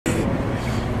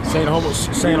saying all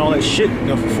that shit, you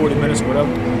know, for 40 minutes or whatever.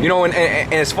 You know, and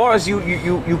as far as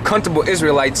you comfortable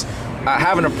Israelites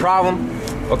having a problem,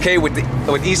 okay, with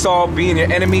Esau being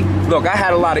your enemy, look, I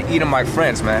had a lot of Edomite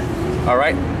friends, man. All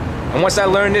right, and once I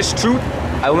learned this truth,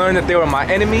 I learned that they were my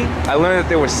enemy. I learned that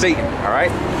they were Satan. All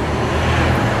right.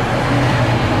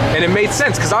 And it made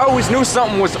sense because I always knew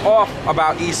something was off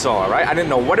about Esau, right? I didn't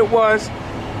know what it was,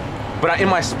 but in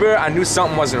my spirit, I knew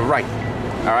something wasn't right,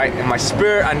 all right? In my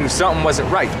spirit, I knew something wasn't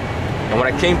right. And when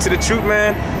I came to the truth,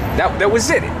 man, that was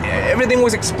it. Everything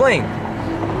was explained,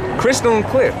 crystal and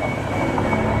clear.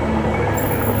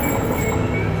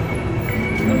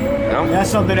 You know? That's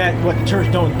something that what the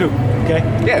church don't do, okay?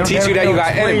 Yeah, teach you that you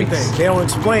got enemies. Things. They don't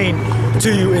explain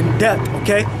to you in depth,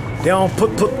 okay? They don't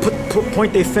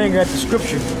point their finger at the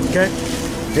scripture, okay?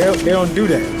 They don't do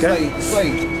that, okay? It's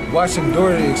like watching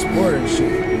Dora the Explorer and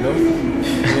shit, you know?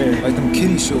 Yeah. Like them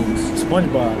kiddie shows.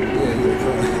 SpongeBob. Yeah.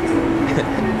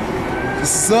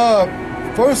 This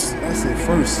is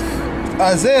first.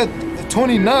 Isaiah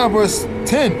 29 verse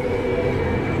 10.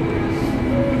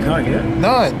 Yeah.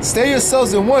 9. Stay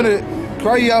yourselves in wonder,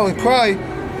 cry ye out and cry.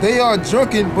 They are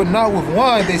drunken, but not with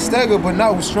wine. They stagger, but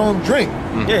not with strong drink.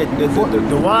 Yeah,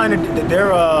 the wine that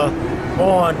they're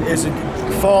on is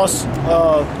false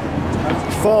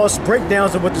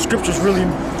breakdowns of what the scriptures really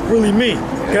mean.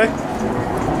 Okay,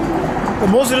 but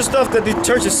most of the stuff that the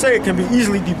churches say can be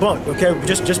easily debunked. Okay,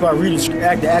 just by reading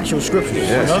the actual scriptures.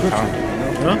 Yeah,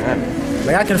 you know? Yeah.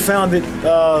 Like I confounded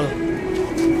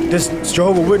this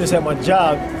Jehovah's Witness at my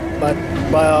job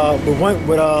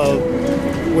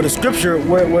with a scripture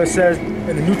where it says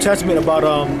in the New Testament about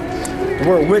the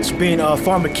word witch being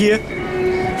pharmakia.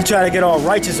 He tried to get all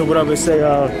righteous or whatever and say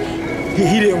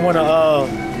he didn't want to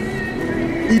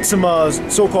eat some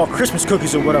so-called Christmas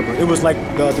cookies or whatever. It was like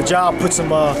the job put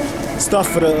some stuff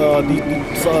for the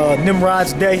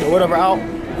Nimrod's day or whatever out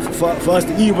for us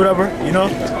to eat, whatever, you know.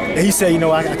 And he said, you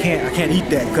know, I can't eat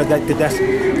that because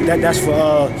that's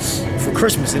for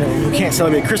Christmas, and you can't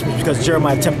celebrate Christmas because of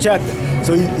Jeremiah 10th chapter.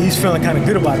 So he's feeling kind of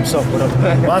good about himself, whatever.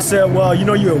 Well, I said, well, you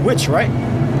know, you're a witch, right?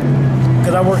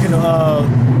 Because I work in the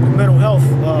mental health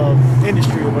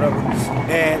industry or whatever,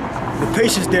 and the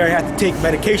patients there have to take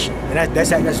medication, and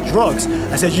that's drugs.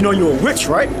 I said, you know, you're a witch,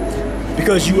 right?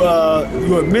 Because you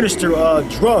administer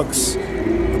drugs.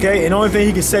 Okay, and the only thing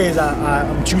he can say is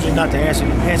I'm choosing not to answer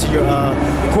your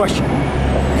question.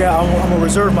 Okay, I'm gonna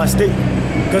reserve my statement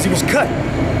because he was cut.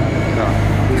 No.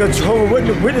 Because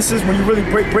Jehovah's Witnesses, when you really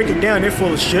break it down, they're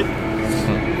full of shit.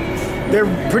 They're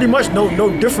pretty much no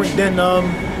different than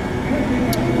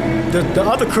the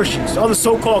other Christians, the other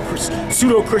so-called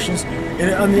pseudo Christians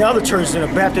in the other churches, in the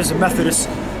Baptist and Methodist,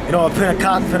 you know,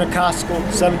 Pentecostal,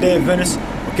 Seventh-day Adventist.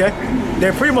 Okay,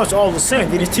 they're pretty much all the same.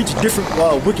 They just teach different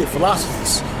wicked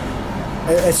philosophies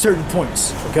at certain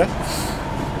points. Okay.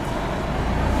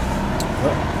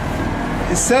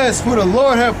 It says, "For the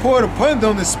Lord hath poured upon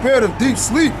them the spirit of deep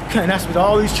sleep." Okay, and that's what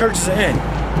all these churches are in,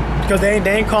 because they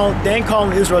ain't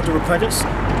calling Israel to repentance.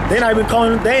 They ain't not even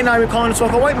calling the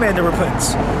so-called white man to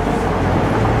repentance.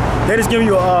 They just giving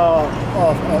you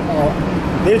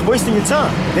they're just wasting your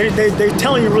time. They're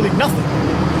telling you really nothing.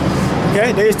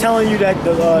 Okay, they're just telling you that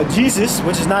Jesus,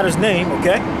 which is not his name,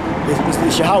 okay,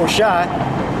 it's Yahweh Shai,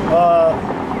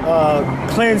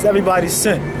 cleanse everybody's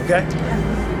sin. Okay,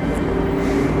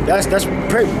 that's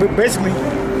basically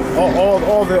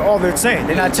all they're saying.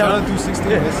 They're not telling.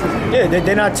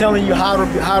 They're not telling you how to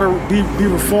be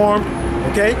reformed.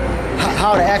 Okay,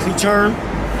 how to actually turn.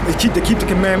 To keep the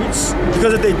commandments,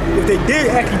 because if they did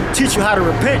actually teach you how to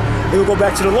repent, they would go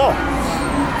back to the law.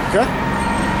 Okay,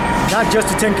 not just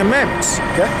the 10 Commandments.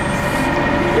 Okay.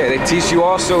 Yeah, they teach you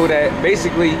also that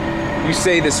basically you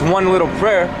say this one little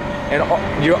prayer and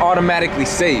you're automatically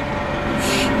saved.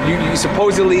 You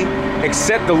supposedly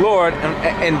accept the Lord,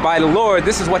 and by the Lord,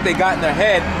 this is what they got in their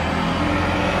head.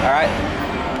 All right,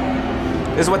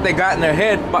 this is what they got in their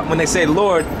head. But when they say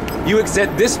Lord, you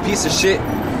accept this piece of shit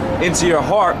into your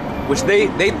heart, which they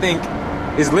think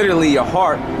is literally your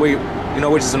heart, where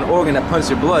which is an organ that pumps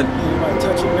your blood. You might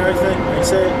touch it and everything. You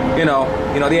say,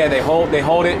 yeah, they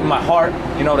hold it in my heart.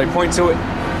 They point to it.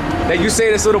 That you say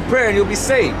this little prayer and you'll be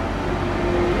saved,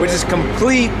 which is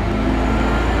complete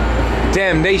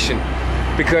damnation,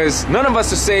 because none of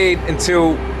us are saved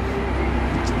until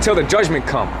the judgment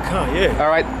come. Yeah. All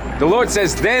right. The Lord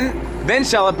says, then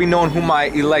shall it be known who my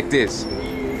elect is.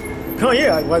 Oh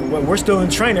yeah, we're still in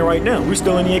training right now. We're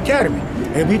still in the academy,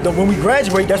 and when we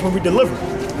graduate, that's when we deliver.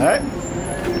 All right.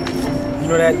 You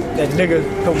know that nigga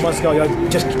a couple months ago, y'all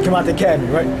just came out the academy,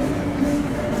 right?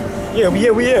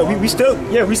 We still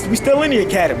in the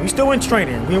academy. We still in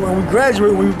training. When we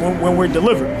graduate, when we're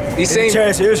delivered. These in the same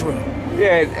chariots of Israel.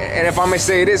 Yeah, and if I may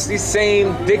say this, these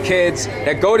same dickheads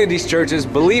that go to these churches,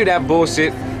 believe that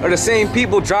bullshit, are the same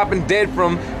people dropping dead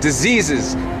from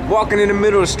diseases, walking in the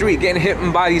middle of the street, getting hit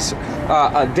by these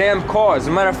damn cars. As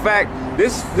a matter of fact,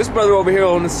 this brother over here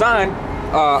on the sign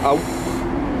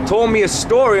told me a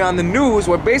story on the news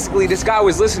where basically this guy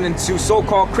was listening to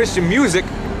so-called Christian music,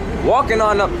 walking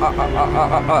on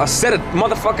a set of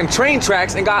motherfucking train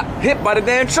tracks and got hit by the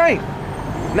damn train.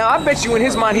 Now, I bet you in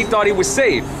his mind he thought he was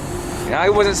saved. Now, he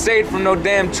wasn't saved from no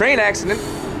damn train accident.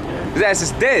 His ass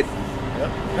is dead.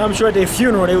 Yeah. I'm sure at their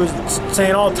funeral they was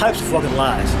saying all types of fucking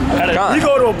lies. You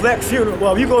go to a black funeral,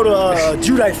 well, you go to a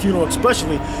Judite funeral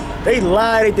especially, they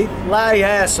lie their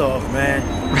ass off, man.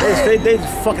 They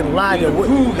fucking lie their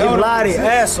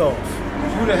ass off.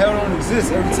 Who the hell don't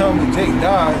exist? Every time Jake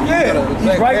died,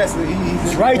 he's right.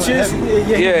 He's righteous.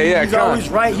 He's always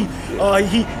right.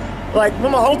 He like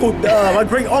when my uncle, my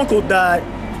great uncle died.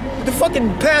 The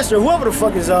fucking pastor, whoever the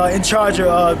fuck is in charge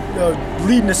of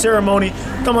leading the ceremony,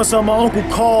 talking about my uncle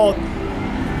called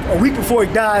a week before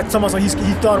he died, talking about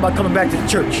he thought about coming back to the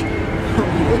church.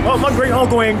 My great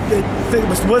uncle wasn't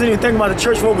even thinking about the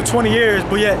church for over 20 years,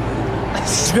 but yet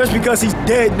just because he's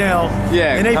dead now,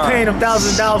 and they paying him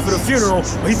thousands of dollars for the funeral,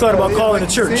 he thought about calling the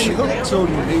church. Told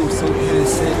you they were so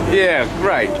innocent. Yeah,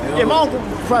 right. Yeah, my uncle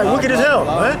probably wicked as hell,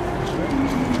 man.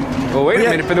 Well, wait a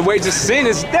minute. For the wages of sin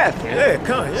is death. Yeah,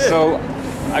 come on. Yeah. So,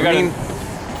 I mean,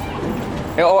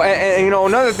 and you know,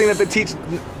 another thing that they teach,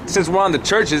 since we're on the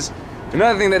churches,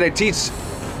 another thing that they teach,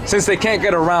 since they can't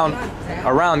get around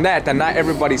that not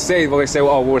everybody's saved. Well, they say,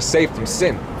 well, we're saved from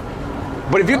sin.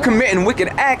 But if you're committing wicked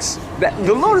acts, that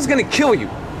the Lord is going to kill you.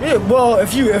 Yeah, well,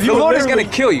 if you the Lord is going to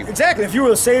kill you. Exactly. If you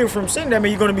were saved from sin, that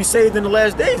means you're going to be saved in the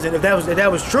last days. And if that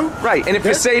was true, right? And if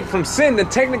you're saved from sin, then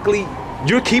technically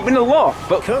you're keeping the law.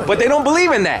 But they don't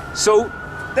believe in that, so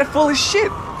they're full of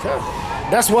shit.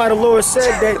 That's why the Lord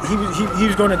said that he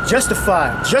was going to justify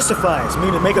us,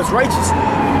 meaning make us righteous.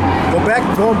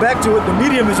 Going back to it, the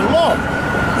medium is the law.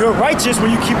 You're righteous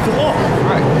when you keep the law.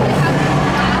 Right.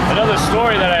 Another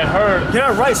story that I heard. You're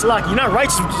not right, Salaki. You're not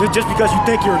righteous just because you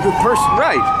think you're a good person.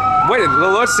 Right. Wait,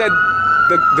 the Lord said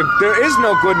there is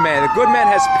no good man. The good man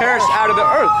has perished out of the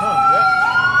earth.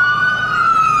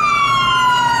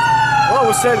 Well, it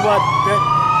was said about that.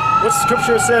 What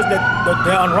scripture says that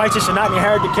the unrighteous shall not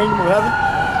inherit the kingdom of heaven,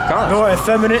 nor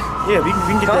effeminate. Yeah, we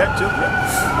can get that too.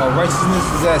 Yeah. Righteousness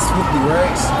is as filthy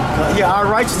rags. Our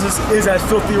righteousness is as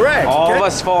filthy rags. All of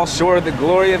us fall short of the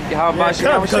glory of Yahweh.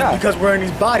 Because we're in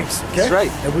these bodies. Okay? That's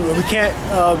right. And we can't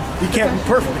be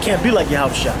perfect. We can't be like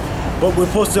Yahweh. But we're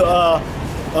supposed to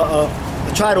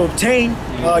try to obtain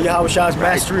Yahweh's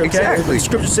mastery. Okay. Exactly. The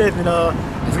scripture says in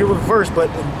I forget what verse, but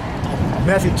in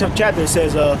Matthew 10th chapter it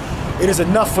says it is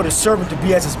enough for the servant to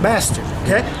be as his master.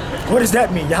 Okay. What does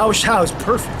that mean? Yahweh is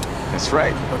perfect. That's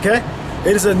right. Okay.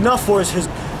 It is enough for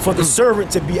the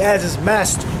servant to be as his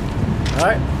master. All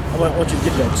right. I want you to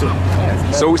get that too.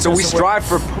 Yeah. So we strive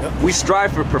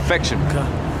for perfection. Okay.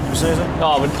 You saying something?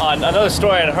 No, but another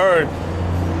story I heard.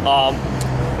 Now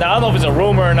I don't know if it's a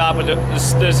rumor or not, but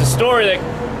there's a story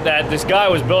that this guy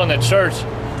was building a church.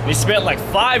 And he spent like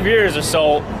 5 years or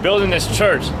so building this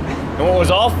church. And when it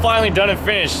was all finally done and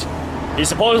finished, he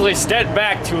supposedly stepped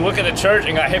back to look at the church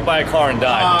and got hit by a car and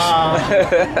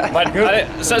died.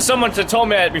 But someone told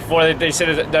me that before. They said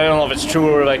I don't know if it's true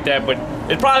or like that, but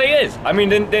it probably is. I mean,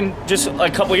 then just a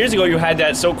couple years ago, you had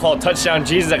that so-called touchdown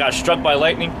Jesus that got struck by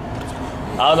lightning.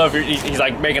 I don't know if he's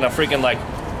like making a freaking like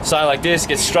sign like this,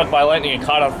 gets struck by lightning and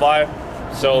caught on fire.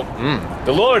 So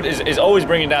the Lord is always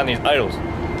bringing down these idols,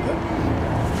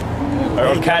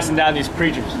 or casting down these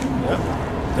preachers.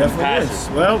 Definitely is.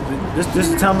 Well, this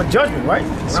is the time of judgment, right?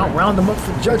 Round them up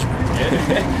for judgment.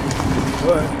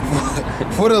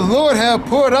 For the Lord have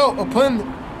poured out upon.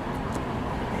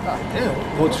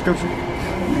 Quote the scripture.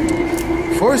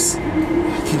 First,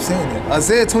 I keep saying that.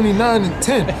 Isaiah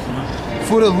 29:10.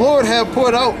 For the Lord have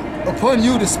poured out upon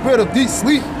you the spirit of deep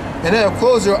sleep, and have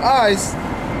closed your eyes.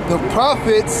 The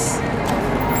prophets.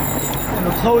 And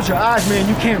to close your eyes, man,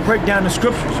 you can't break down the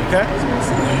scriptures, okay?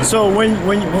 So when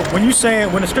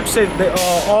the scripture says they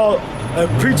all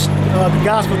preach the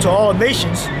gospel to all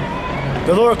nations,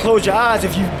 the Lord close your eyes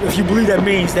if you believe that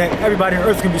means that everybody on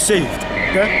earth can be saved,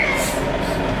 okay?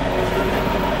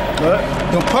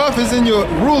 The prophets and your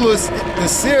rulers, the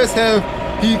seers have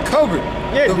he covered.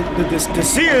 Yeah, the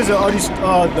seers are these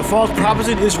the false prophets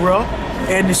in Israel,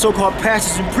 and the so-called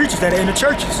pastors and preachers that are in the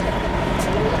churches.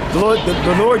 The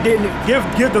Lord didn't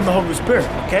give them the Holy Spirit,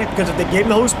 okay? Because if they gave them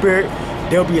the Holy Spirit,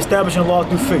 they'll be establishing law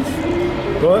through faith.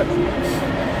 Go ahead.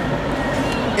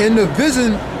 And the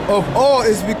vision of all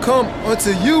is become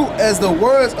unto you as the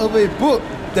words of a book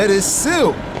that is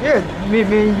sealed. Yeah,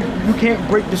 man, you can't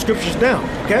break the scriptures down,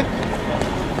 okay?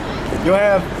 You'll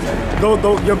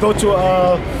go to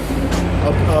a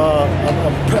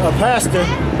pastor.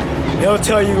 They'll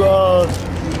tell you, oh,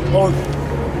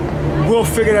 we'll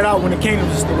figure that out when the kingdom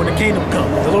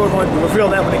comes. The Lord going to reveal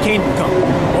that when the kingdom comes.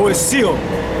 Oh, it's sealed.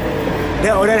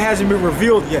 That hasn't been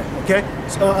revealed yet. Okay,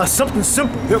 something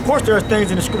simple. Of course, there are things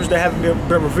in the scriptures that haven't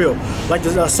been revealed, like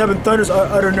the 7 thunders are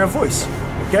uttering their voice.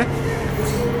 Okay.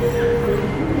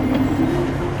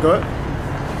 Go ahead.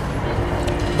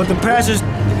 But the pastors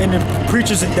and the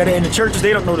preachers that are in the churches,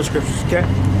 they don't know the scriptures. Okay.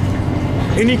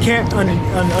 Any camp under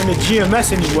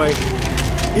GMS anyway,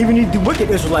 even the wicked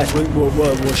Israelites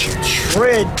will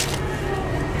shred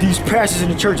these pastors in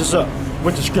the churches up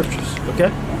with the scriptures.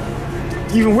 Okay.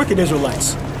 Even wicked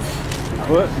Israelites.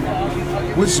 What?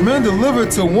 Which men deliver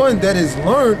to one that is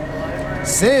learned,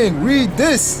 saying, read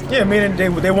this. Yeah, meaning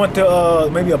they went to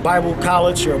maybe a Bible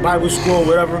college or a Bible school or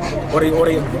whatever, or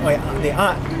they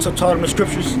aunt taught them the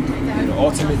scriptures. The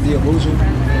ultimate theologian.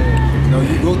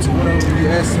 You go to one of them, you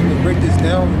ask them to break this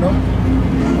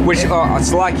down, Which,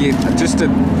 Salaki, just to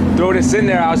throw this in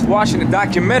there, I was watching a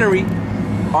documentary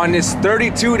on this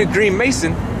 32-degree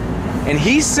Mason, and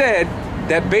he said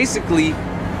that basically,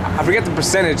 I forget the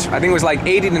percentage, I think it was like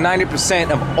 80 to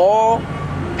 90% of all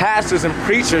pastors and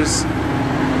preachers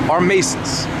are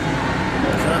Masons,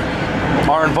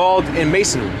 are involved in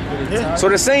Masonry. Yeah. So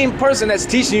the same person that's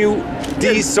teaching you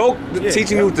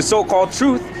teaching you the so-called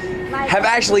truth have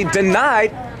actually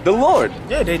denied the Lord.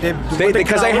 Yeah,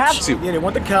 because they have to. Yeah, they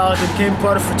went to college, they became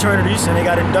part of fraternities, and they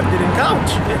got inducted in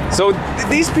college. Yeah. So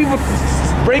these people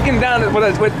breaking down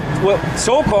what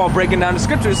so-called breaking down the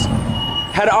scriptures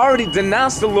had already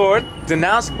denounced the Lord,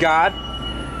 denounced God,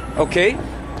 okay?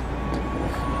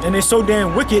 And they're so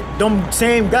damn wicked, them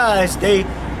same guys,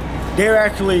 they're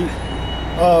actually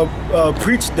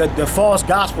preach the false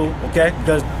gospel, okay?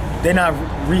 Because they're not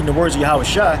reading the words of Yahweh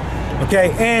Shai,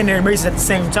 okay? And they're Masons at the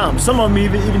same time. Some of them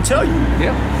even tell you.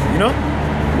 Yeah. You know?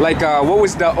 Like, what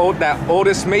was that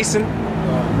oldest Mason?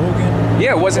 Logan.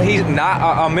 Yeah, wasn't he not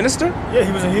a minister? Yeah,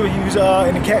 he was he's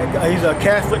a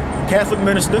Catholic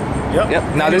minister.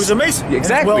 Yep. Now he was a Mason.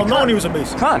 Exactly. Well known he was a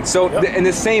Mason. So in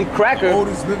the same cracker,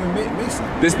 oldest living Mason.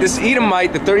 This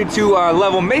Edomite, the 32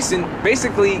 level Mason,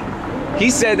 basically,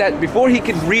 he said that before he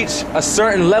could reach a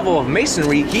certain level of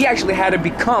Masonry, he actually had to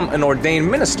become an ordained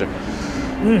minister.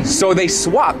 So they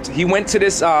swapped. He went to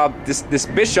this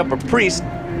bishop or priest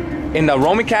in the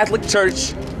Roman Catholic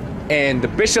Church, and the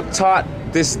bishop taught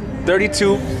this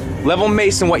 32 level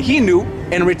Mason what he knew.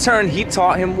 In return, he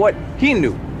taught him what he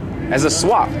knew as a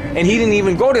swap. And he didn't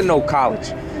even go to no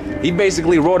college. He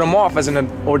basically wrote him off as an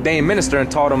ordained minister and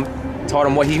taught him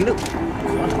what he knew.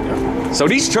 So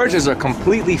these churches are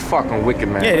completely fucking wicked,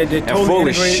 man. Yeah, they're totally full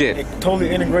of shit. They're totally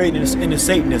integrated into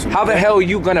Satanism. How the hell are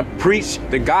you gonna preach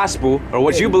the gospel or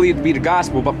what you believe to be the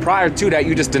gospel, but prior to that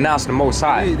you just denounce the Most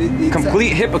High?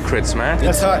 Complete hypocrites, man.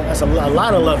 That's a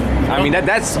lot of loving. You know? I mean,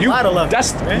 that's you. A lot of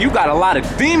loving, you got a lot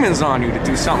of demons on you to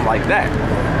do something like that.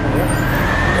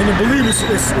 And to believe it's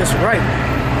right.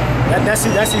 That's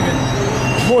even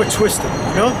more twisted,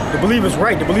 you know? The belief is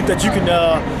right. The belief that you can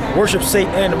worship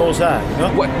Satan and the Most High, you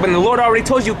know? But the Lord already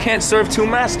told you can't serve two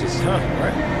masters.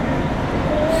 Right.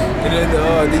 And then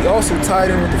they also tied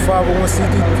in with the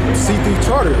 501c3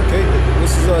 charter, okay?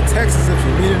 This is tax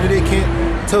exemption, meaning that they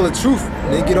can't tell the truth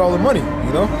and they get all the money,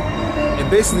 you know? And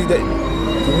basically, that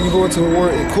when you go into the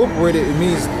word incorporated, it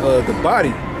means the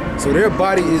body. So their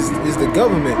body is the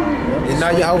government and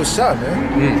not Yahweh Shai,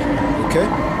 man. Okay?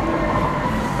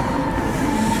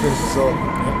 So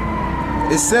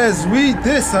it says, read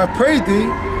this, I pray thee.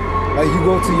 Like you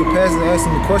go to your pastor and ask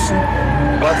him a question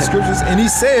about the scriptures, and he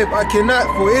said, I cannot,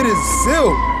 for it is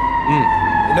sealed.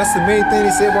 And that's the main thing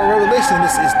they say about Revelation.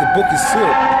 Is the book is sealed.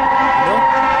 You know?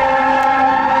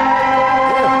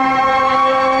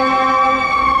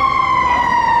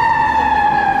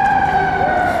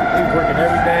 They working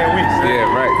every damn week. Yeah,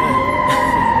 right.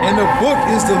 And the book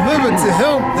is delivered to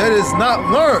him that is not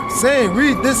learned, saying,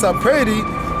 read this, I pray thee.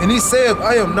 And he saith,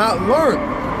 I am not learned.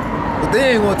 But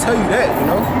they ain't gonna tell you that, you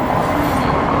know.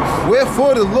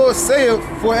 Wherefore the Lord saith,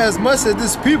 for as much as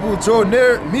this people draw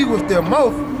near me with their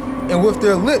mouth, and with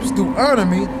their lips do honor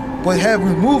me, but have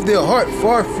removed their heart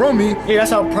far from me. Yeah,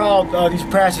 that's how proud these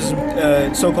pastors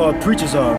and so-called preachers are.